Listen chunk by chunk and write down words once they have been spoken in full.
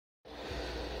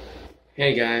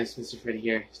Hey guys, Mr. Freddy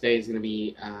here. Today is going to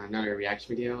be another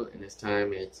reaction video, and this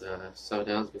time it's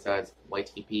something else besides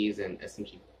YTPs and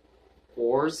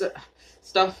SMG4's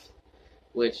stuff,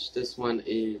 which this one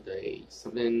is a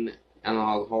something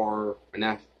analog horror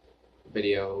FNAF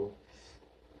video,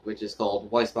 which is called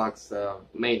Voice Box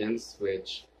Maintenance,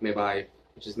 which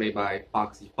is made by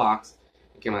Foxy Fox.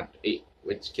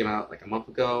 Which came out like a month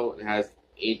ago. It has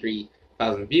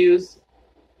 83,000 views,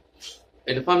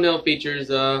 and the thumbnail features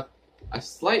a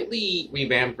slightly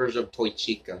revamped version of Toy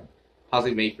Chica,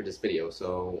 possibly made for this video.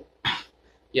 So,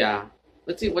 yeah,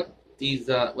 let's see what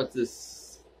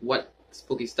what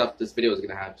spooky stuff this video is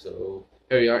gonna have. So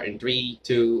here we are in 3,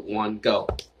 2, 1, go.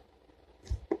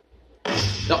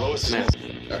 Oh, man.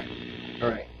 All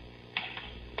right.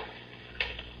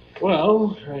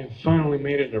 Well, I finally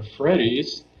made it to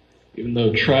Freddy's, even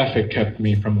though traffic kept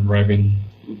me from arriving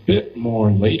a bit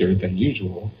more later than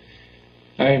usual.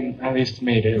 I at least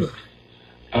made it.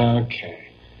 Okay.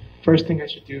 First thing I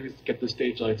should do is get the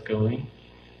stage lights going.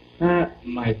 That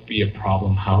might be a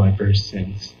problem, however,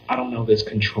 since I don't know this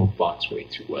control box way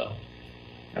too well.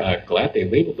 Glad they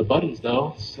labeled the buttons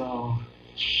though, so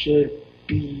should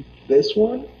be this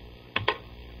one?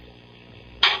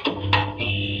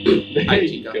 There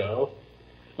you go.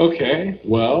 Okay,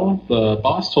 well, the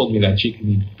boss told me that Chica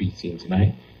needed to be seen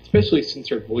tonight, especially since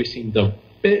her voice seemed a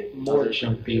bit more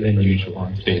jumpy than usual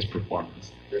on today's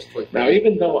performance. Now,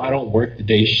 even though I don't work the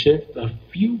day shift, a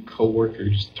few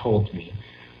coworkers told me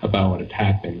about what had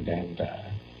happened, and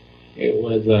it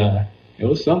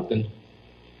was something.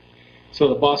 So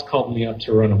the boss called me up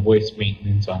to run a voice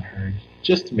maintenance on her,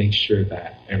 just to make sure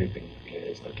that everything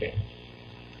is okay.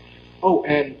 Oh,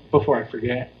 and before I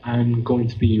forget, I'm going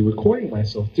to be recording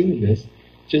myself doing this,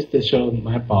 just to show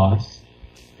my boss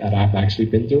that I've actually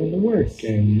been doing the work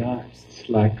and not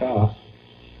slack off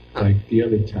like the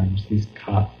other times he's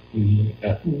caught me.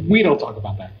 We don't talk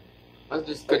about that. Let's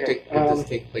just Okay, let this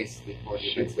take place before the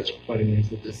Shit, events which of button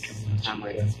is it? this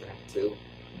timeline is back to.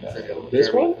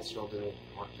 This one? This show didn't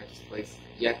work at this place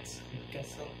yet. I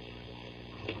guess so.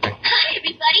 Hi,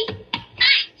 everybody. I'm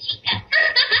Chica.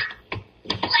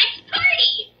 Let's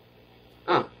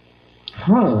party.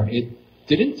 Huh, it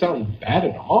didn't sound bad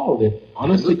at all. It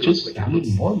honestly just sounded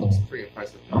normal. It's pretty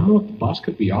impressive. I don't know what the boss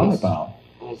could be on about.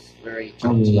 Almost very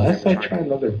Unless I try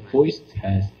another voice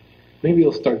test, maybe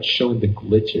it'll start showing the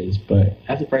glitches, but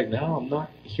as of right now, I'm not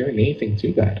hearing anything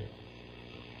too bad.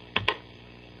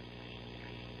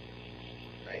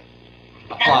 Right.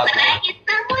 Sounds Applause. like it's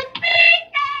someone's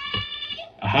birthday.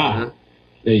 Aha,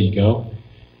 there you go.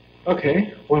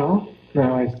 Okay, well,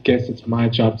 now I guess it's my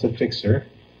job to fix her.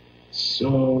 So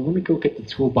let me go get the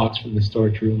toolbox from the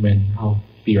storage room and I'll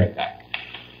be right back.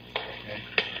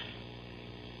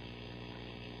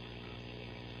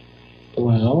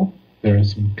 Well, there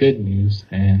is some good news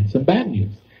and some bad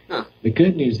news. The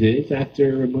good news is,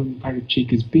 after removing part of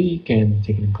Chica's beak and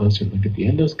taking a closer look at the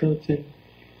endoskeleton,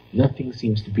 nothing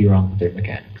seems to be wrong with their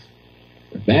mechanics.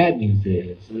 The bad news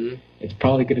is, it's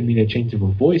probably going to need a change of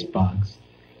a voice box,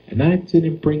 and I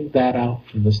didn't bring that out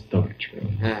from the storage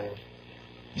room.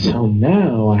 So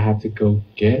now I have to go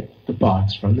get the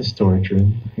box from the storage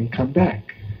room and come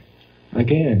back.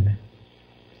 Again.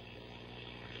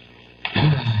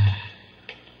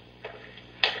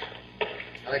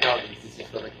 I like how this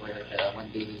just feel like one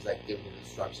dude who's like giving an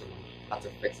instruction on how to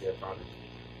fix their product.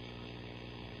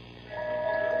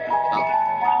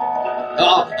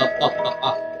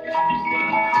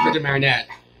 Put the marinette.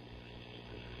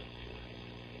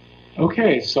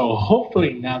 Okay, so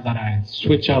hopefully now that I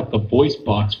switch out the voice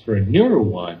box for a newer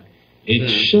one, it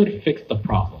should fix the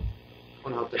problem.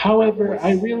 However,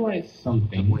 I realized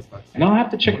something, and I'll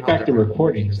have to check back the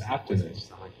recordings after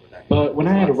this. But when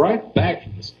I had arrived back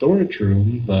from the storage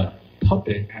room, the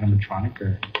puppet animatronic,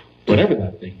 or whatever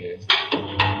that thing is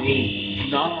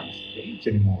not on stage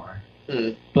anymore.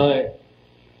 But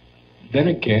then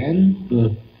again,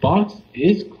 the box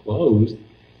is closed.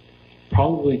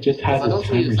 Probably just has a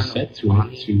timer set to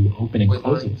it to open and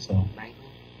close itself.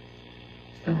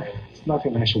 It's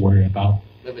nothing I should worry about.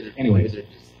 Anyways,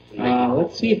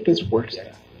 let's see if this works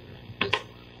now.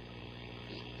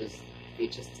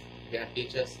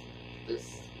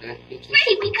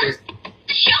 Ready, wake up.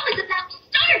 The show is about to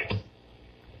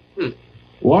start.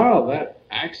 Wow, that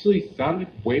actually sounded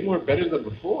way more better than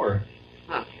before.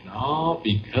 And all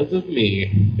because of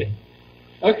me.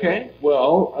 Okay,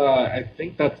 well, I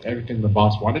think that's everything the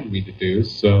boss wanted me to do,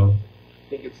 so I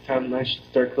think it's time I should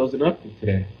start closing up for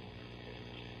today.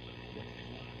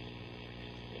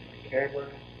 Camera.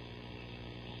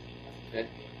 Okay.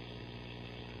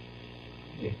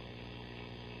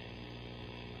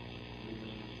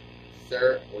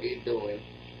 Sir, what are you doing?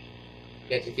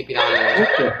 Can't you keep it on there? What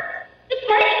the? The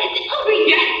party isn't over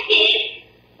yet, kid.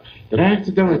 Did I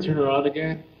accidentally turn her on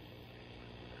again?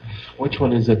 Which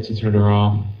one is it to turn her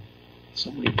off? So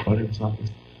many buttons on this.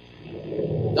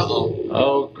 Uh-oh.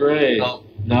 Oh, great. Oh.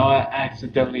 Now I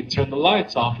accidentally turned the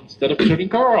lights off instead of turning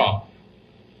her off.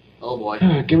 Oh, boy.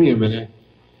 Give me a minute.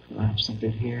 I have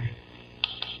something here.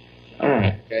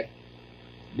 Alright. Okay.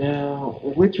 Now,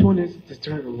 which one is it to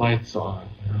turn the lights on?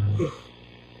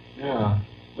 Yeah,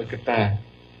 look at that.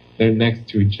 They're next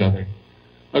to each other.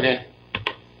 Okay.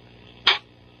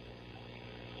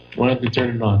 Wanted to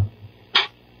turn it on.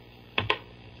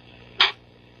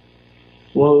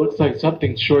 Well, it looks like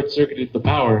something short-circuited the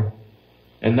power.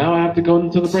 And now I have to go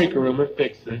into the breaker room and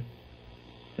fix it.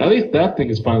 At least that thing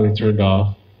is finally turned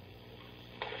off.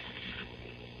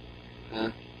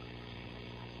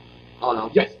 Oh,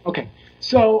 no. Yes, okay.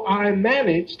 So I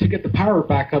managed to get the power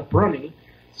back up running.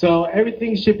 So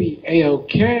everything should be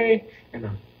A-okay. And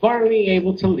I'm finally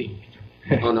able to leave.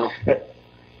 Oh, no.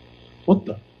 What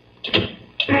the?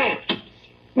 Oh,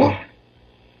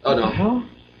 What no. the hell?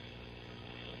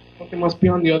 Something must be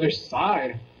on the other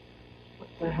side. What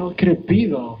the hell could it be,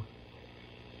 though?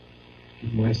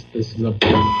 Unless this is a...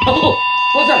 Oh!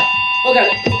 What's that? Oh, God.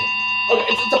 Oh,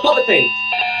 it's a puppet thing.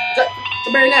 It's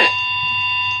a marionette.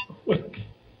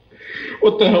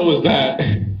 What the hell was that?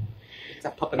 It's a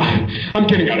puppet thing. I'm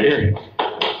getting out of here.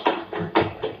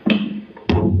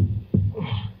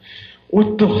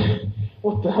 What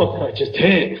the hell did I just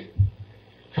hit?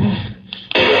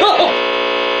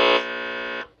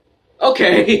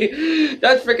 Okay,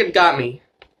 that freaking got me.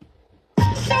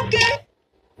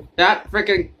 That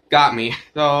freaking got me.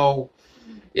 So,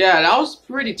 yeah, that was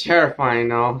pretty terrifying,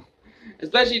 though.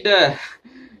 Especially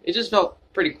it just felt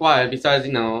pretty quiet. Besides,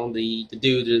 you know, the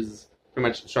dude is pretty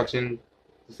much instruction.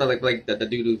 It felt like the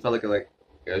dude who felt like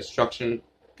a instruction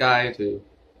guy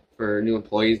for new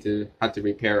employees to have to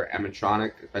repair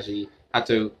animatronic, especially have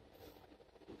to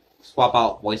swap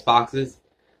out voice boxes.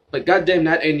 But goddamn,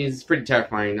 that ending is pretty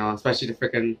terrifying, especially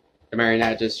the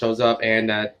marionette just shows up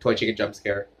and toy chicken jump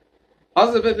scare.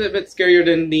 Also a bit scarier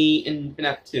than in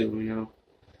FNAF 2, you know.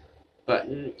 But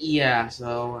yeah,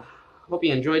 so hope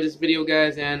you enjoyed this video,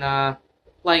 guys, and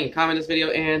like and comment this video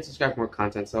and subscribe for more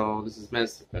content. So this is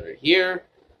Menace here,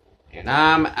 and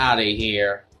I'm out of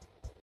here.